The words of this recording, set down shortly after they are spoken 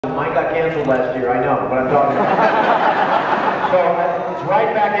Mine got canceled last year, I know what I'm talking about. So it's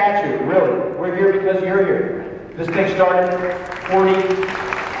right back at you, really. We're here because you're here. This thing started 47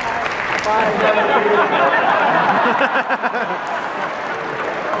 years ago.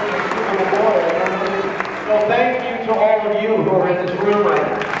 So thank you to all of you who are in this room right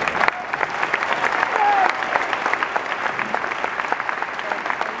now.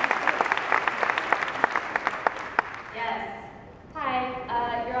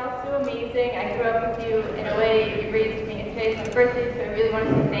 Amazing. I grew up with you in a way you raised me, and today's my birthday, so I really want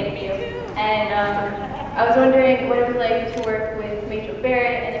to say thank you. And I was wondering what it was like to work with Majel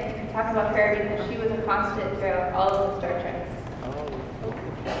Barrett, and if you could talk about her because she was a constant throughout all of the Star Trek